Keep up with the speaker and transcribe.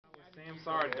I'm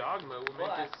sorry, dog mode would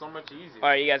make this so much easier.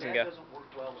 Alright, you guys can go.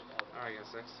 Alright, I got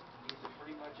 6.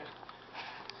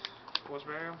 Force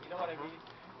barrier?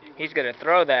 He's gonna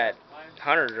throw that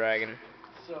Hunter Dragon.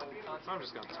 So I'm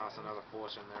just gonna toss another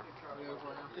force in there.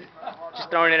 Just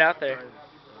throwing it out there.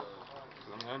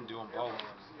 I'm gonna do them both.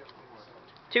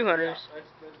 2 Hunters. I'm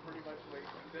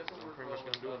pretty much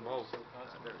gonna do them both.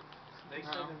 They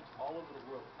send them all over the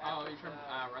world. Oh, you trying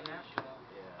to run that?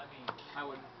 Yeah. I mean, I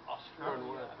wouldn't.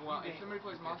 Well, if somebody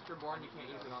plays Monster Born, you can't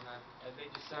use it on that.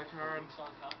 they just Sack card.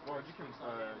 Well, you can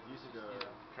use it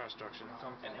Construction.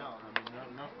 something else. I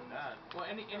mean, not for that. Well,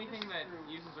 anything that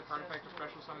uses a card effect or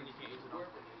special summon, you can't use it on.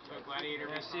 So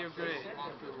Gladiator, Sea of Grey.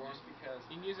 Monster Born.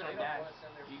 You can use it on that.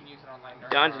 You can use it on like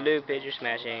Don's loop, Pitcher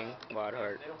Smashing, Wild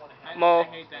Heart. I Mo.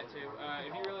 hate that too.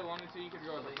 If you really wanted to, you could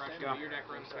go with Opression, but your deck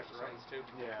runs special summons too.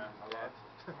 Yeah, a lot.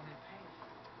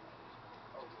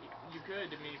 You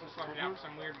could, I mean, if you swap it out for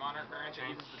some weird Monarch variant that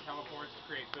uses the teleports to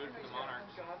create food for the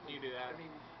Monarchs, you do that.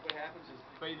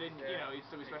 But then, you know, you'd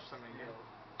still be special summoning again.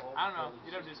 I don't know,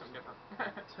 you'd have to do something different.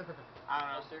 I don't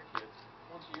know.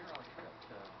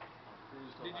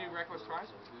 Did you Reckless twice?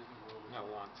 No,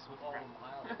 once.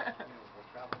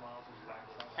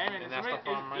 Hey man,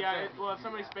 if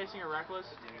somebody's spacing a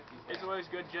Reckless, it's always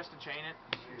good just to chain it,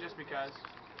 just because.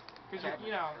 Because,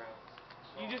 you know,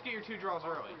 you just get your 2 draws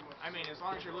early. I mean, as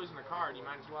long as you're losing the card, you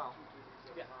might as well.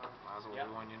 Might as well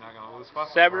do one you're not gonna lose.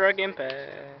 Fast. Cyberdarks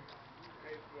Impact.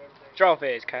 Draw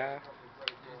phase, Kyle.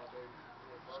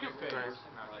 Scoop phase.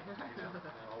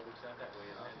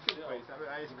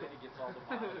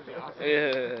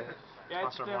 Yeah,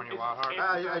 Monster Born, your Wild Heart.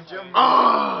 I jumped.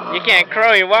 Oh! You can't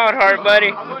crow your Wild Heart,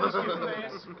 buddy. I'm going to scoop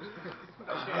phase.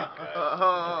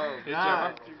 Oh,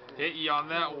 God. Hit you on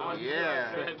that one.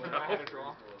 Yeah. I had a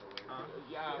draw.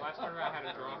 Yeah, last time I had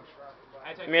a draw.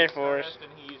 I take Mid-force.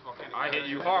 and he used volcanic. I hit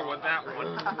you hard with that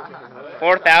one.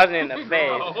 4,000 in the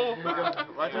face.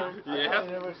 Yeah. I've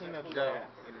never seen that go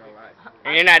in my life.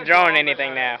 And you're not drawing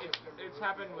anything now. It's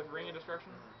happened with Ring of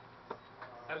Destruction.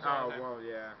 That was the Oh, only time. well,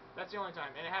 yeah. That's the only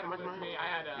time. And it happened with me. I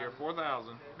had You're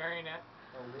 4,000. Marionette.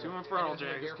 2 Infernal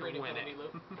Jags to win it.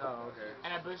 Oh, okay.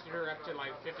 And I boosted her up to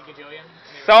like 50 gajillion.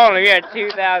 Sold him, you're at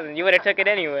 2,000. You would have took it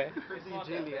anyway.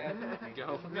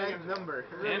 Go. Nice number.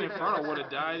 And Infernal would have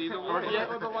died either way. Yeah,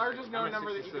 well, the largest known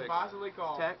number that you 66. could possibly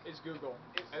call Tech? is Google.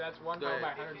 And that's 1 followed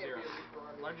by 100 zeros.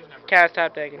 Largest number. Cow's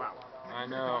top taking. I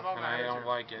know, and I don't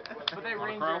like it. But they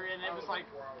ranged her and it was like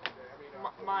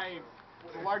my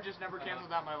largest number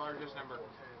canceled out my largest number.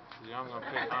 Yeah, I'm gonna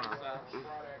pick Hunter.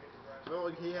 Well,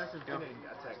 he has infinity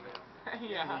attack now.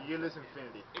 Yeah. You lose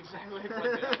infinity. Exactly. It's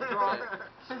like this. Draw.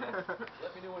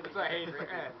 That's what I hate.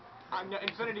 No,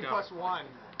 infinity plus 1.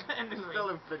 And then Still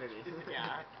infinity.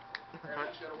 Yeah.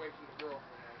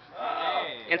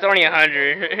 It's only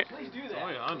 100. Please do It's that.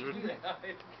 only 100.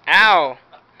 Ow!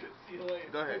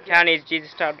 Go ahead. Cow needs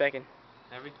Jesus top decking.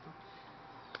 Heavy.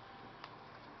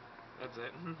 That's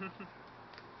it.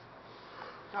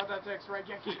 Count that text, right,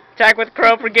 Jackie? Attack with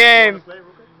crow per game.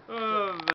 Oh,